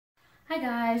Hi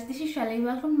guys, this is Shelly.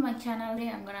 Welcome to my channel.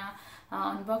 Today I'm gonna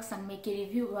unbox and make a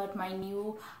review about my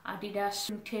new Adidas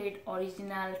printed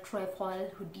original Trefoil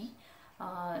hoodie.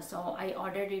 So I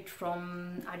ordered it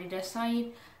from Adidas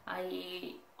site.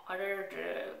 I ordered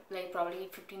like probably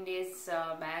 15 days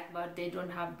back, but they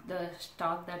don't have the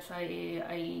stock. That's why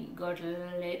I got a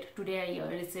little late. Today I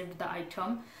received the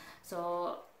item,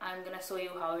 so I'm gonna show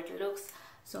you how it looks.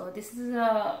 So this is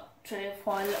a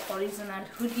Trefoil original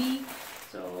hoodie.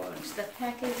 So it's the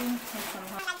packaging.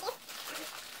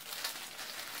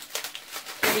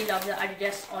 I really love the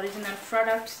Adidas original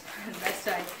products. That's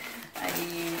why I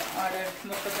ordered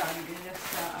most of the Adidas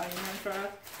original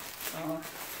products.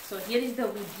 So here is the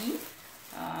hoodie,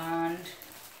 and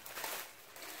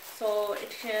so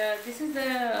this is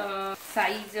the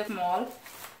size of small,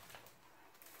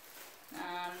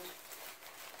 and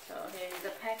so here is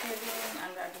the packaging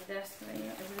and Adidas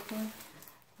everything.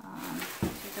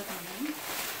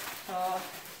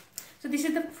 So this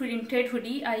is the printed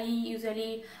hoodie. I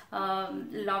usually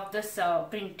love this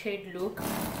printed look.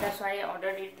 That's why I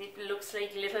ordered it. It looks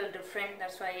like little different.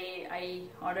 That's why I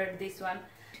ordered this one.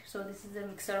 So this is a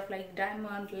mixture of like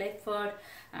diamond, leopard,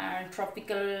 and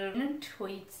tropical,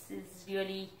 which is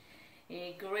really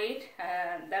great.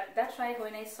 That's why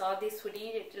when I saw this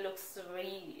hoodie, it looks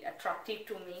very attractive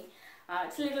to me.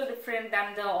 It's a little different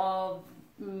than the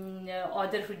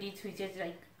other hoodies, which is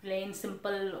like plain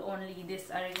simple, only this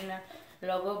original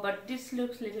logo, but this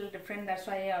looks little different. That's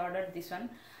why I ordered this one.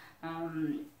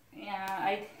 Yeah,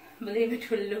 I believe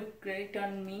it will look great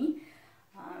on me,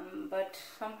 but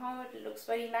somehow it looks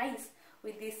very nice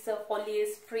with this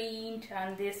foliage print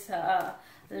and this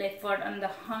leopard on the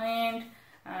hand,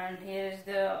 and here is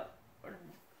the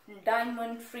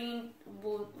diamond print.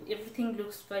 Everything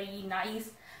looks very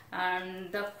nice,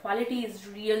 and the quality is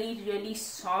really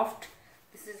soft.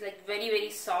 This is like very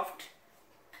soft.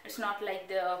 It's not like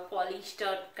the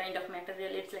polyester kind of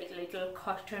material. It's like little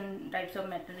cotton types of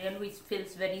material which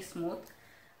feels very smooth,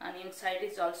 and inside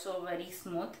is also very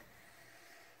smooth.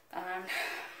 And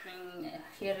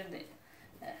here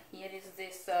is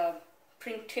this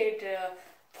printed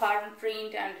farm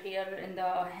print, and here in the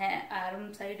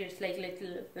arm side it's like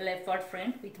little leopard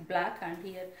print with black, and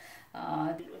here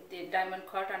the diamond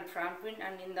cut and farm print,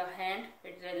 and in the hand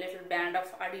it's a little band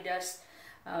of Adidas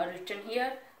written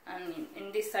here, and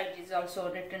in this side is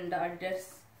also written the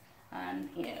Adidas, and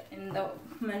here in the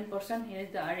main portion here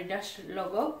is the Adidas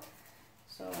logo.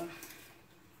 So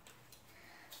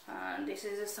this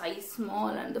is a size small,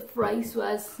 and the price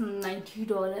was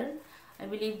 $90. I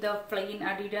believe the plain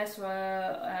Adidas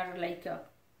are like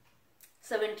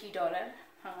 $70.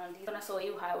 I'm gonna show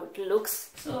you how it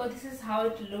looks. So this is how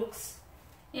it looks.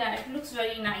 Yeah, it looks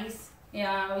very nice.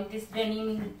 Yeah, with this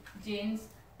denim jeans,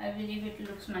 I believe it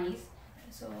looks nice.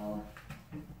 So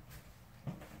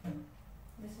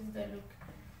this is the look.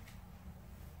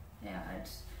 Yeah,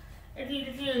 it's a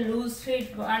little loose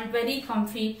fit and very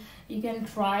comfy. You can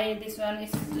try this one.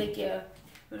 It's like a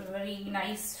very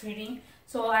nice fitting.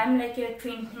 So I'm like a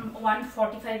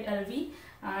 145 LV,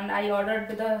 and I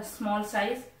ordered the small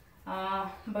size,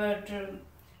 but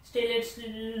still it's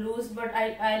loose, but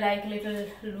I like little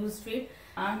loose fit.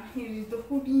 And here is the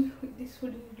hoodie. This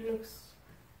hoodie looks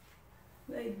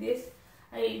like this.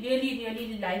 I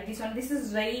really like this one. This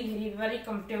is very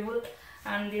comfortable,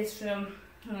 and this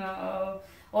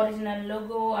original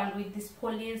logo, and with this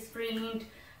foliage print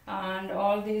and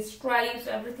all these stripes,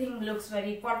 everything looks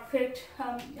very perfect.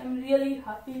 I'm really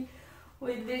happy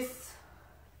with this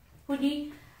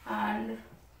hoodie, and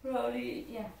probably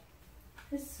yeah,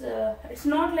 it's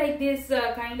not like this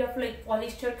kind of like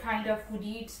polyester kind of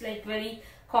hoodie. It's like very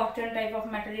cotton type of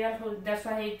material. That's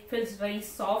why it feels very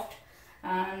soft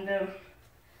and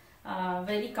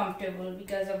very comfortable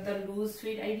because of the loose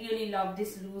fit. I really love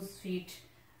this loose fit,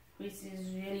 which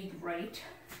is really great.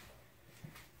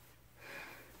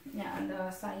 Yeah, and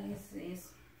the size is,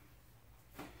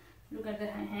 look at the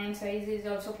hand size, is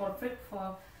also perfect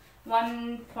for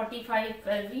 145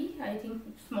 LV. I think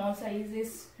small size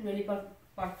is really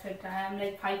perfect. I am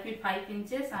like 5 feet 5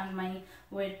 inches and my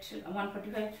weight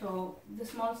 145, so the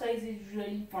small size is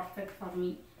really perfect for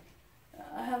me.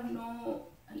 I have no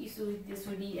issue with this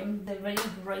hoodie. The very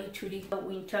great hoodie for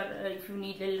winter. If you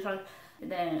need a little,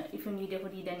 if you need a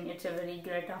hoodie, then it's a very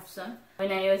great option.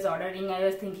 When I was ordering, I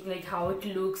was thinking like how it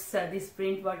looks, this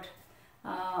print, but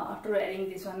after wearing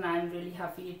this one, I'm really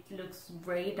happy. It looks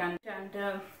great, and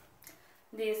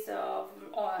this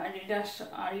Adidas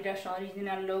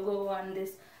original logo, and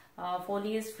this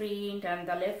foliage print, and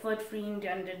the leopard print,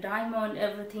 and the diamond,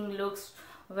 everything looks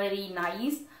very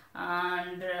nice,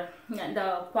 and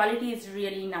the quality is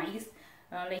really nice.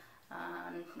 Like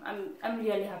and I'm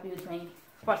really happy with my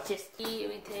purchase.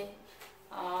 With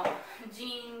a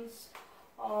jeans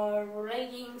or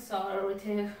leggings or with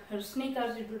a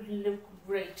sneakers, it would look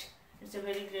great. It's a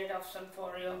very great option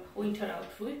for your winter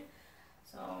outfit.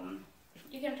 So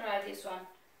you can try this one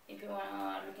if you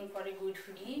are looking for a good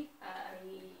hoodie. I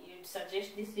would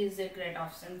suggest this is a great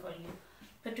option for you.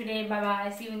 So today, bye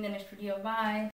bye. See you in the next video. Bye.